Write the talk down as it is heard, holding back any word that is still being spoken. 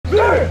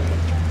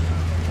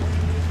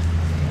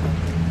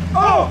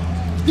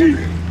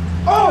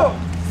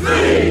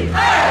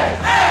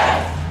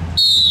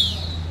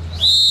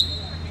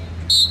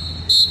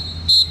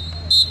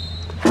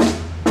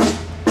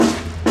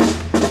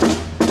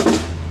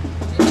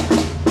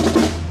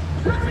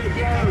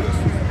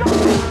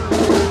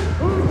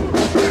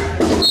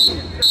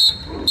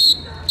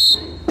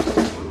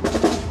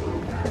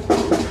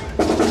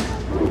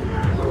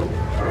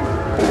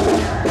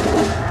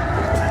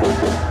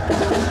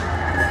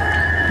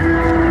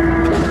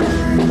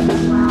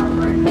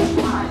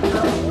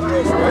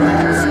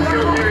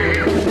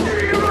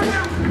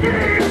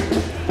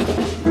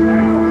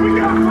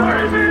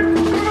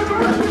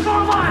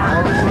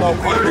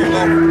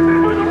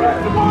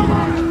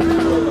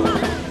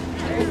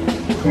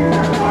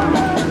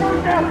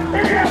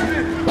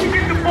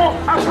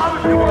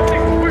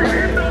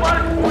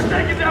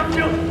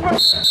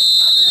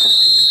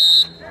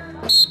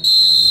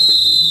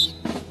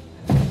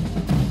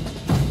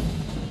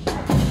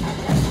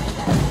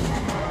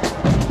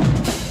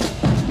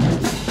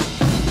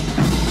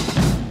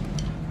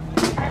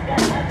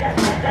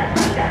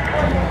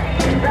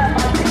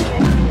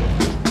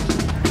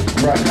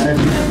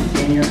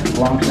Senior,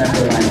 long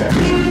snapper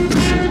linebacker.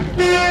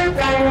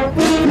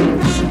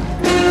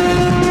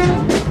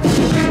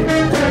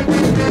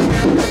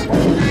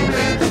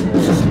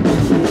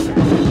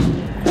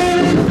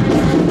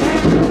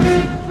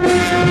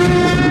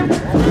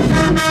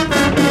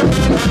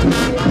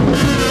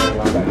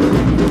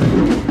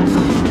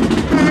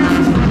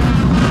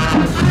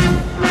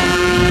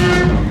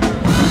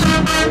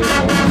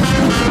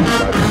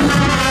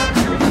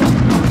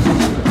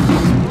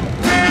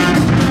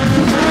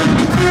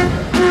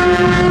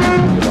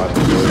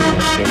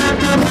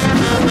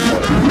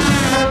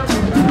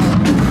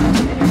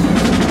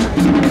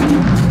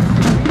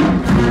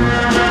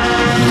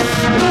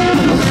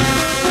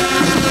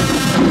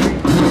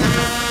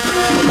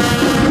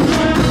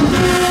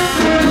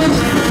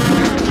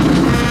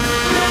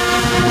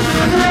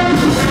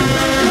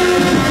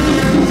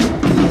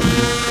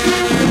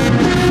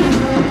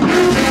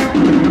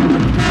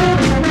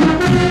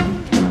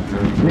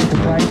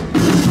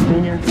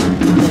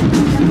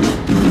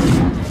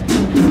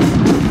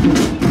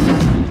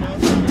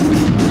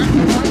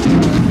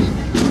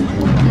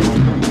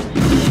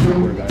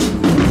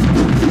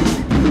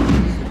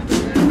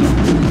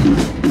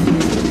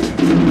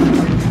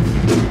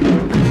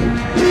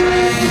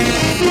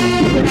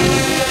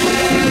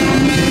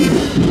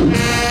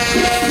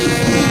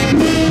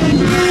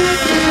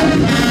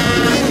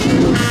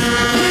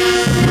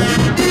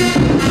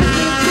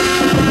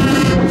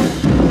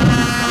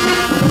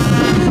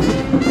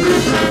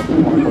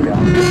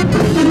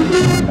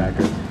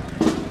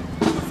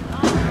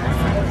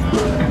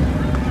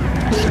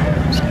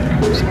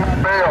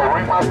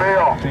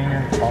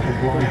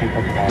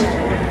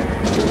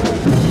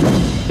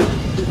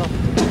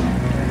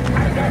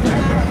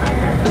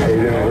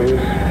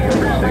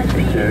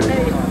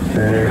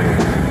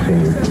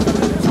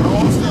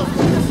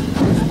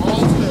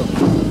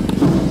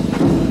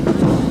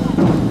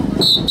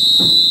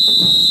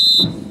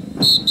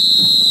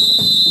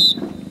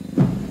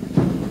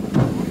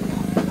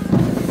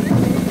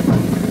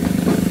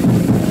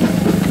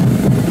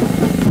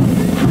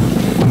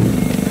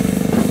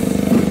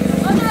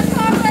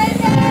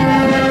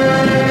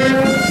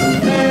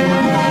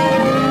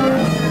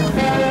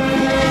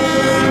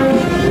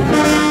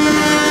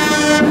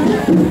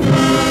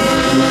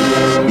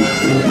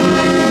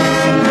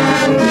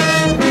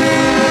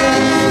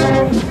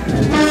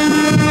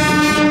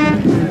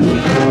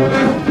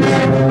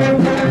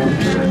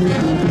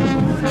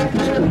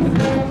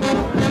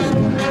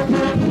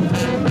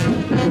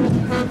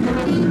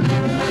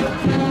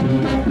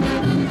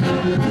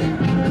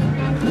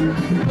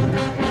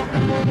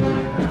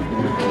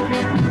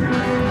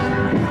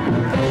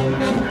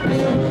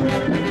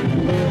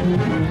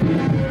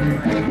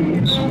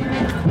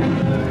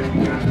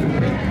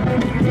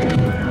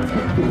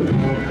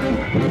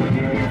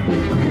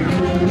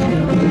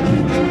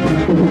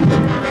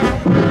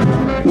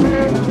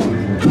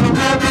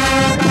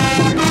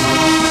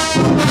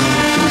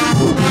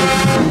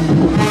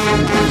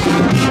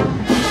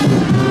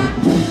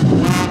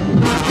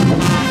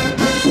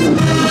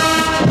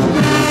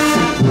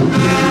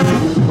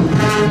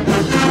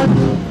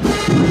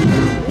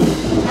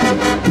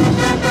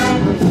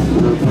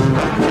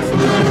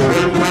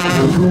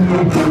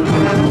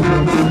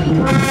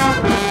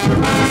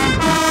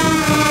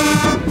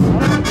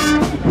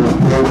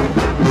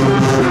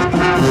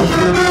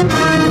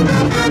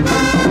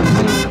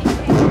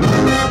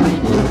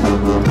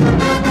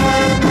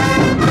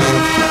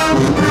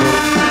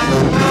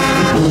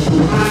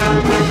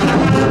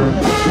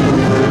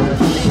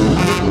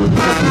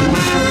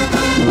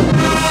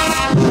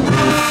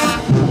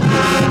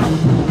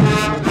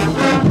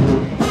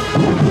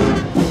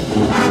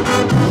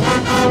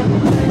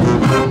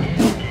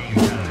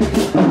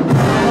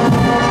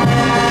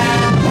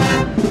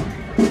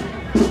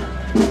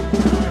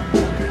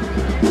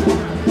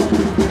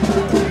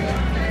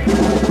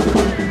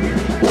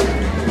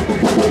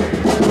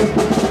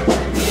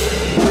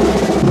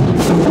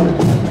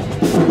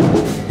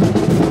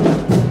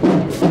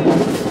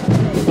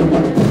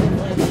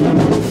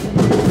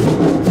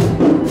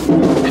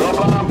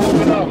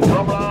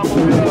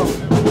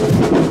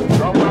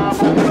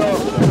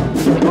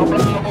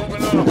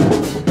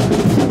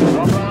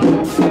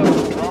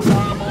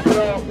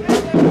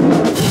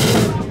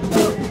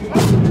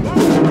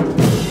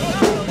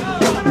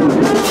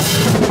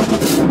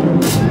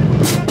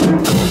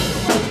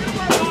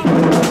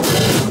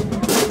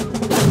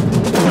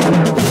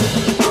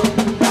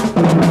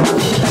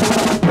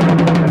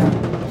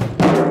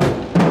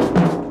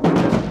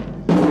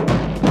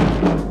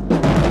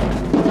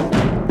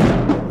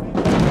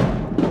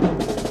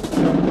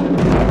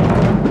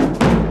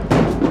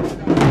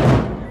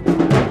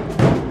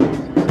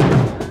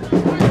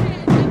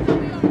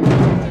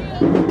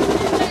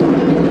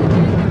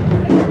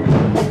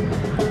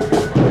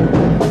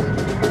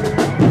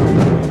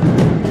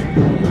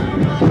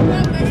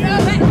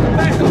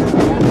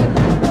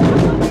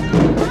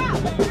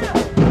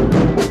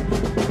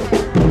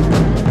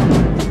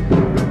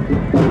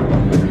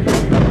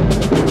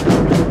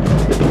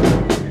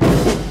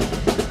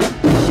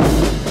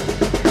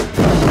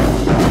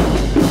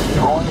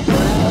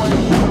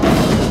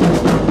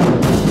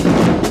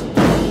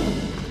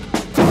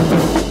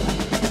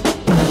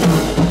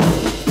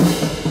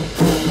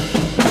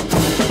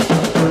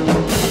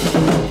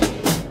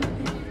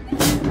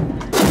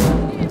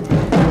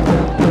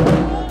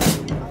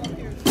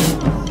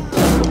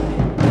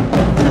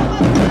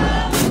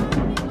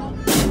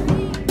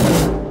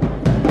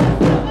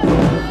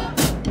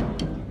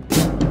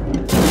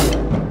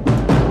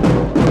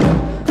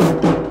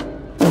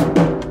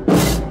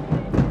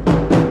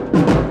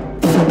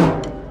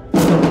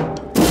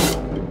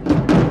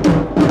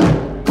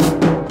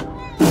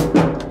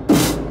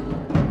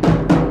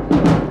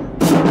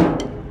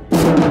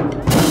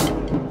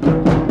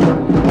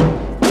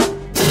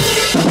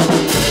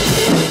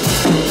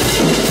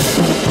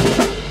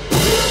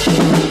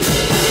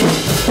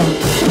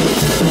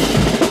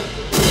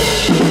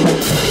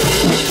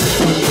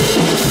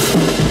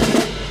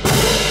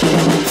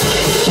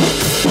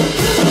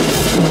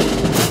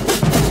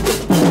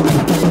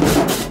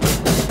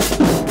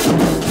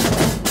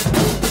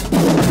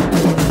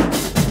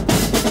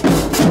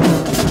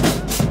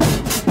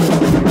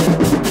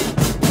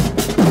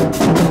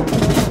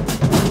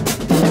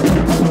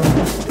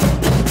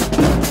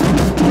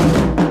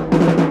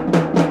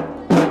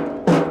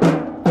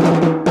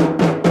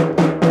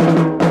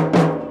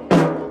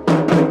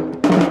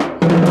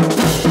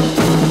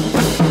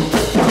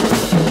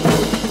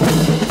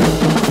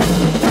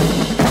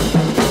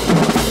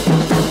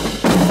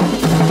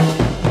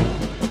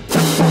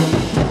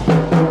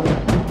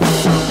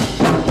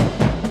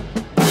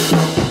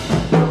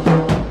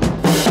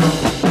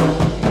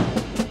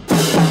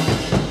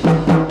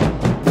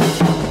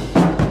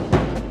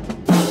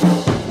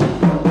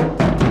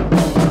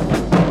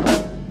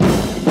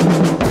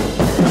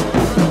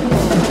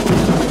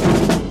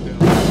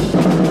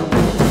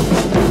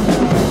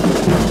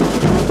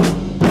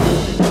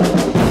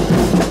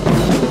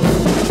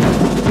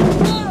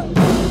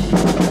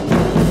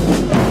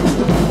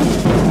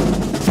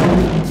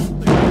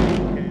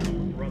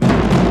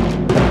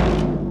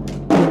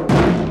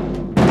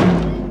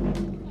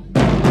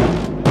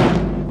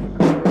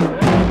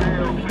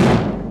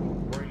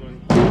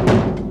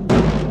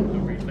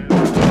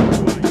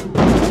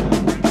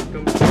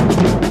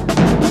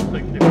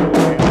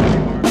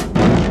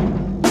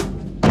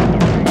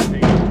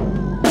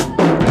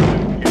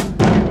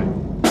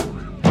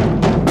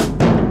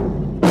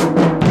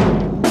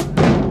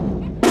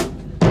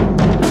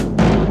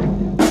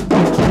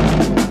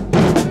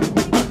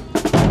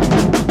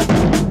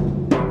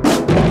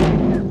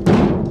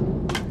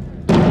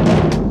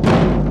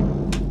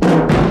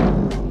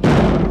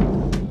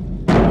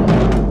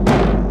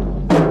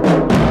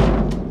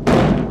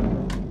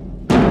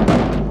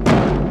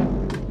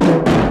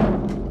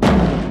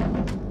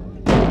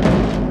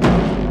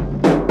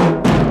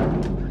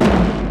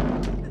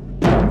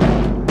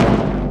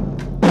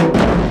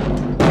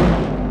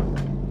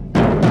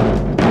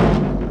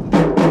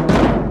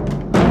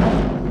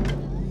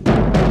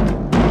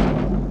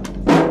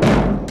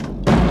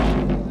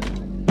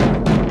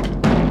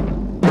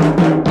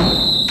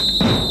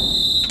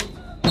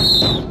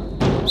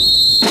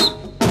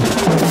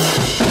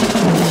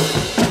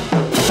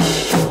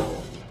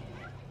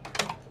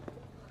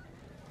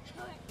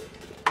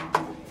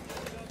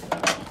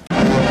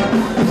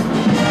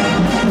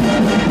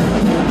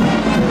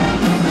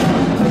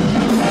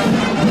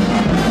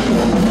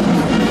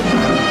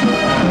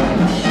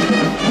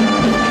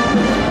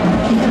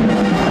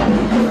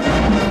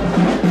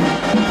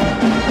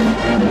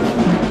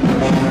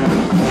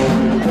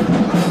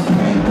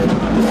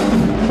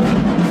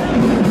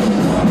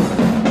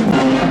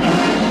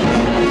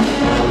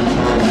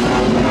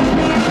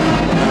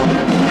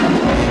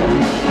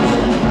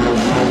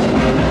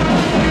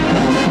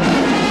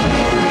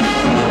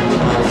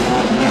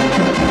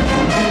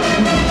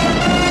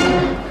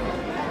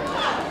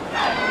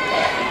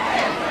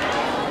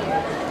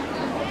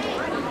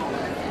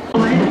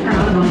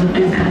 of all the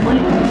student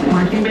athletes,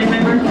 marching band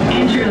members,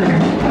 and cheerleaders,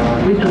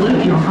 we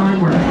salute your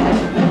hard work.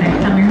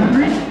 Next time you're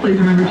hungry, please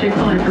remember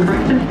Chick-fil-A for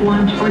breakfast,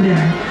 lunch, or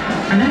dinner.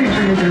 Our nugget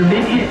trays are a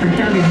big hit for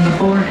tailgating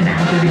before and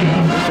after the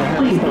game.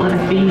 Please let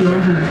us be your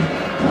hood.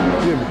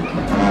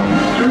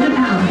 Georgia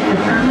Power has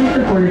firmly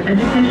supported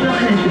educational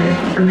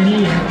initiatives for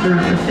many years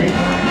throughout the state.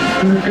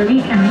 The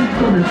Muskogee County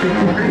School District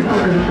is grateful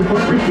for the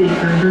support received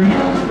for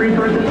grants,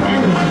 resources,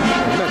 and more.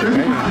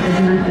 Georgia Power is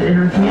invested in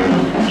our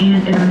community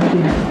and in our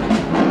students.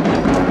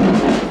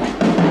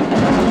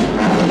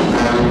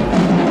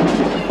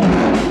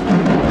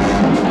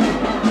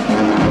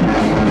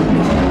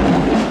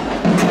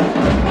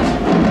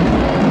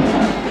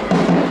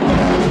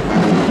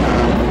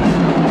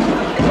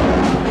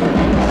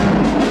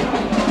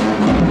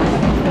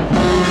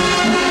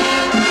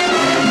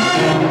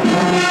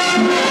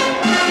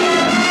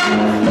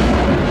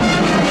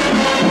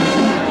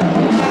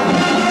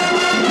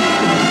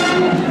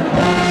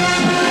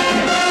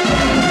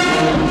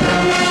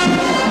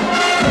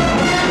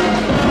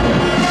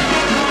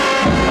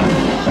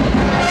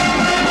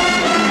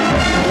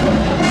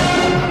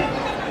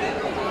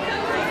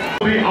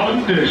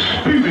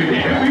 Undisputed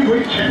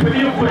heavyweight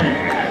champion of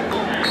fans.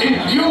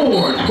 It's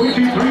your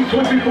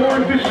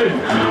 23-24 edition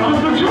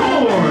of the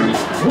George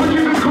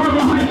Washington Carver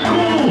High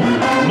School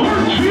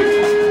Marching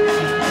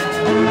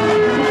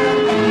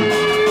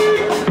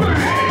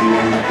Band.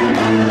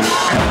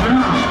 And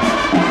now,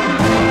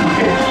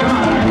 it's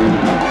time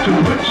to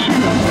put you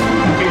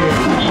in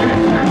check.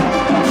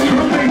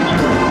 Drum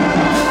major,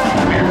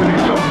 Anthony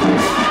Sullivan,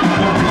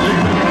 Marcus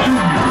Jr.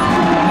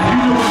 You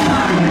know what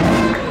time it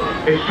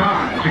is. It's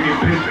time to get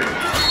busy.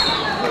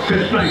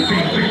 Since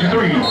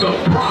 1963, the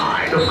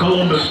pride of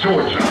Columbus,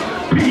 Georgia.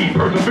 P,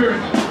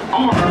 perseverance.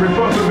 R,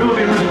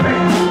 responsibility and respect.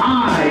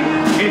 I,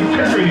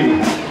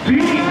 integrity.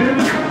 D,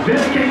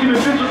 dedication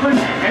and discipline.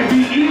 And D,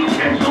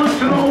 excellence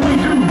in all we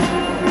do.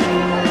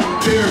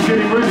 They're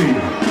getting ready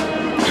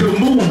to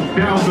move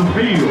down the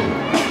field.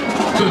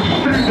 The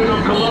standard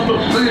of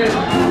Columbus says,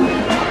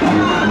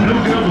 no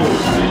devils,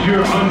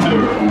 you're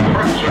under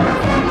pressure.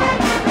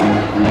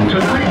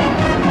 Tonight,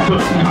 the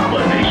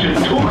domination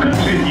tour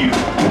continues.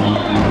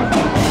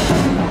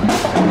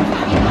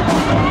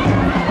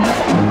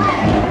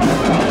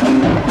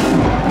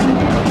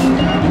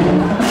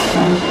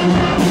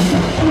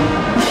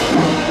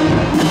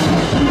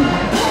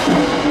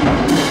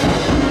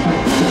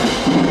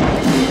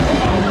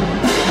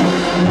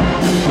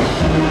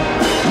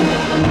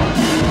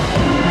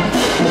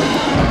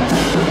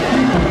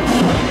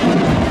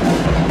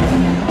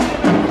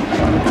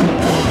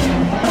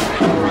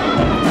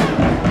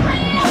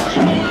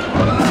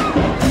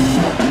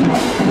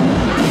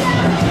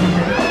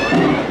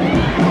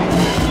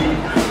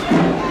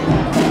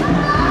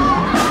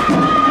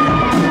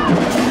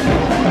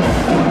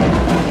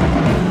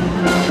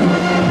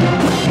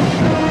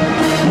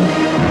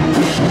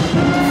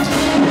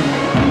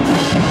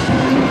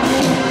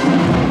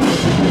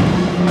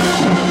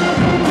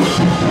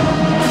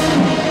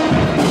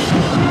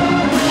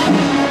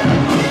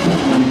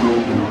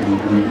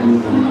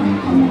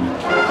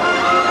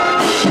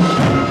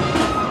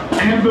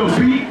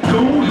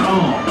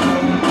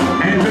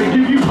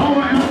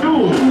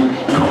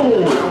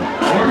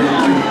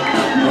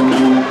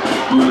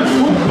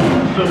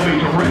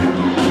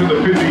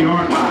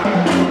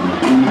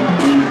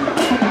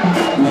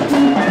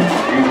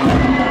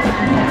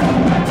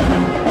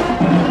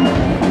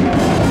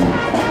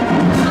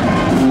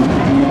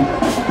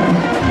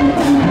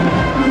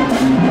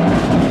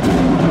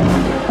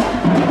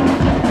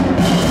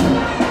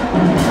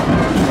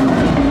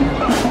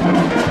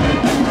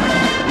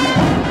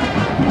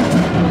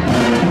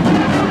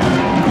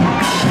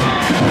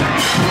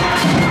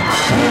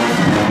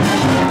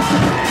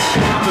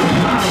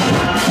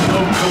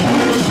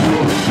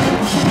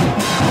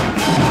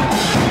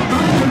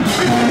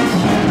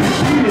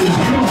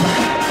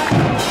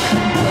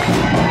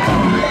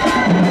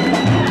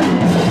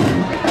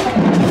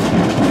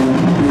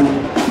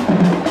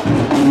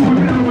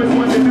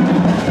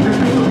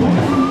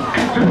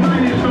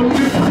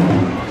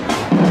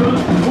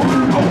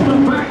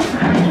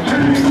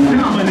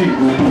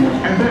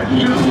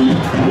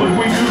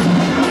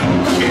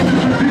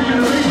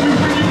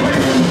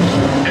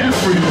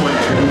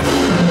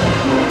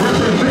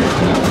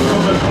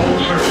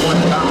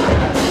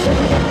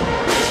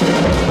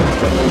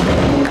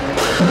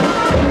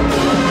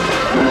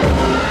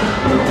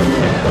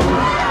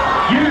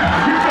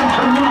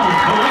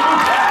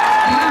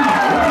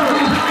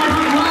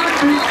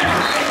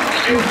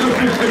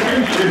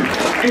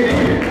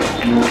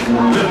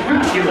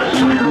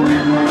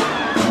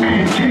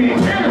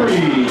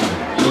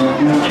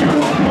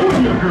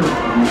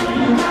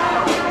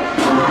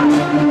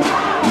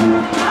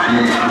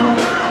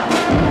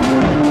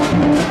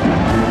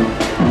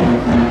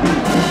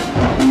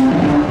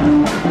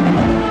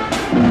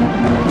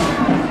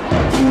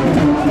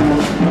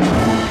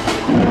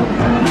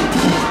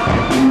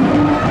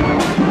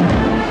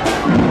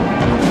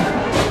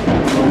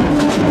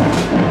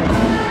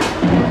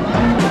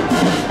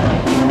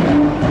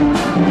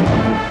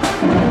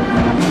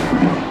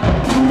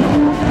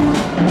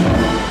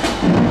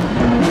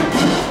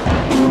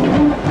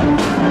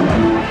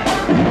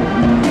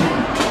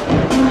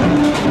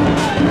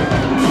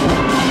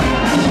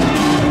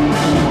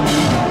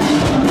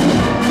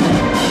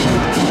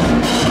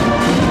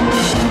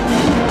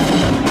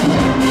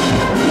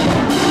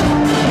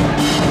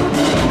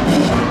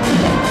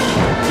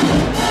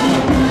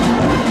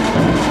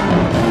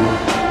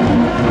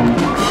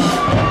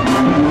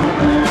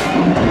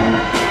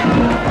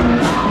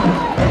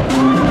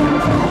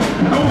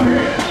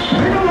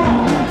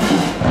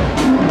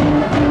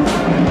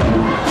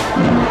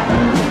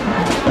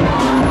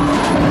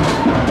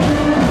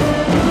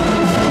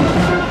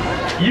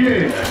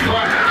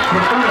 class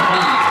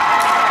personified.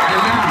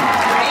 And now,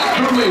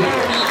 truly,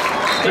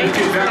 let's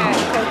get down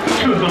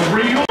to the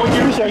real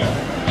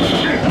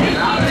shake it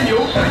out of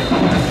your face.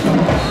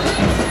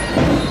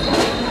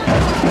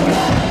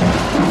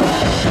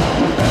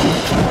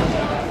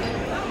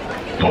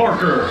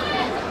 Parker,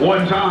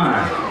 one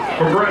time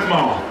for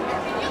Grandma.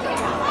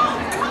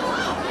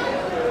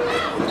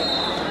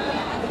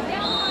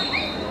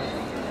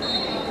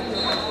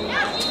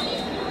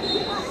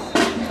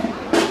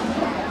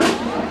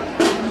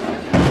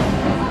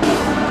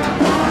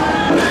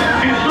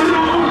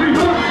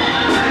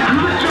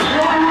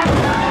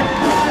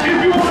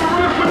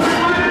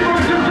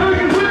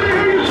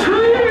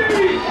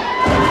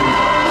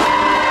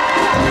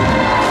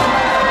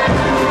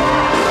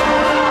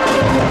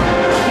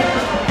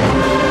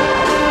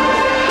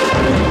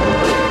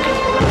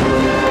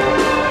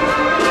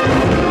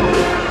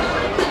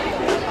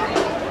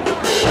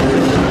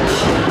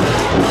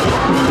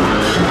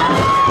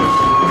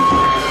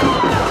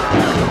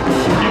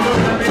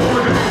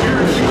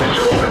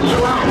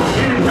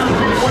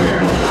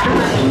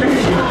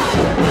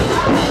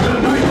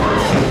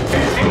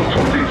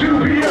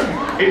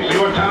 It's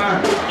your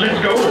time. Let's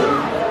go.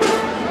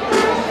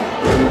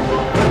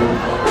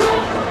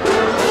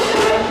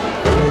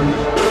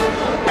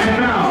 And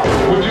now,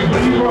 would you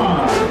please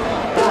rise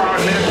for our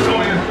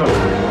national anthem?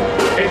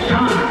 It's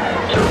time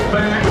to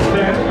back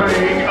that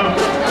thing up.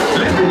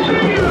 Let me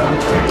see you.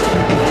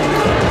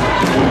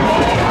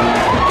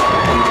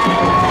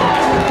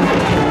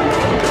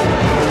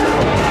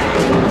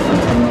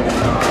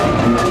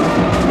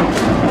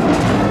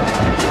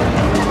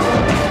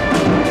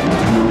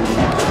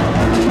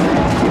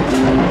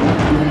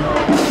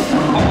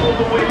 All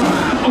the way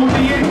live on the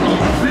edge.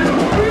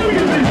 Little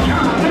brilliant this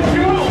time. Let's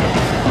go.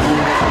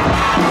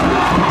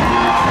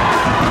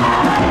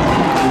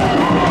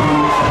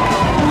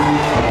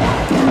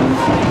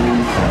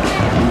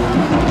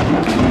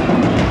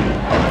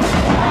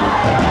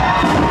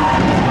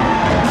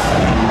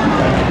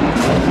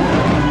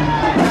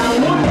 Now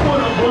what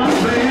would a black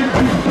band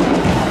do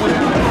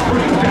without a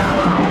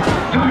breakdown?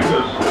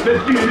 Tigers,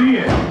 let's get it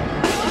in.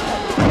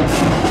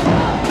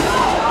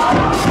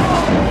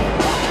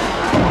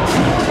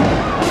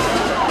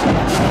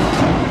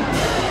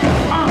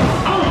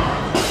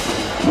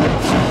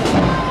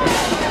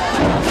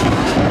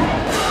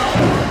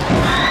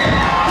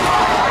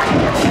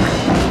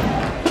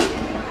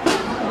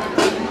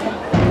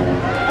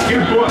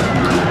 Guess what?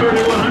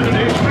 3100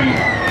 HP.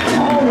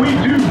 All we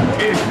do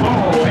is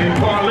ball and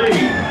parlay.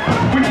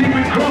 We keep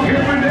it crunk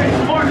every day,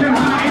 marching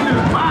high in the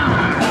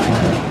mind.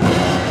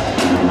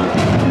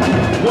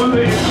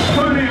 Whether it's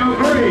sunny or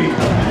gray,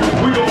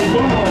 we go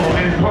ball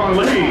and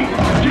parlay.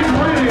 Get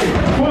ready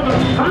for the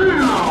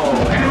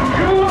sound and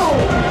go.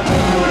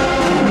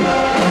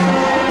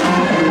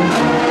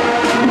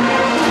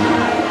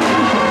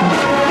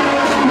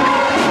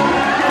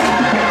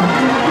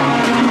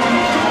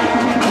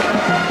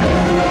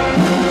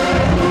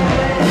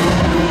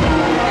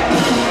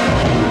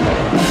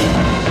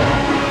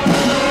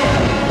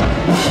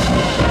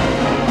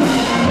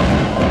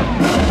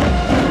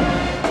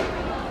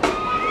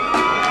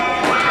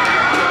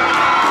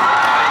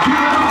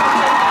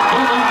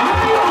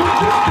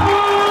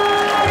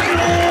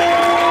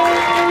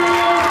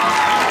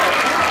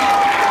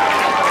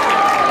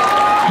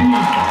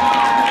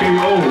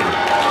 KO.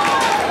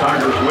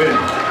 Tigers win.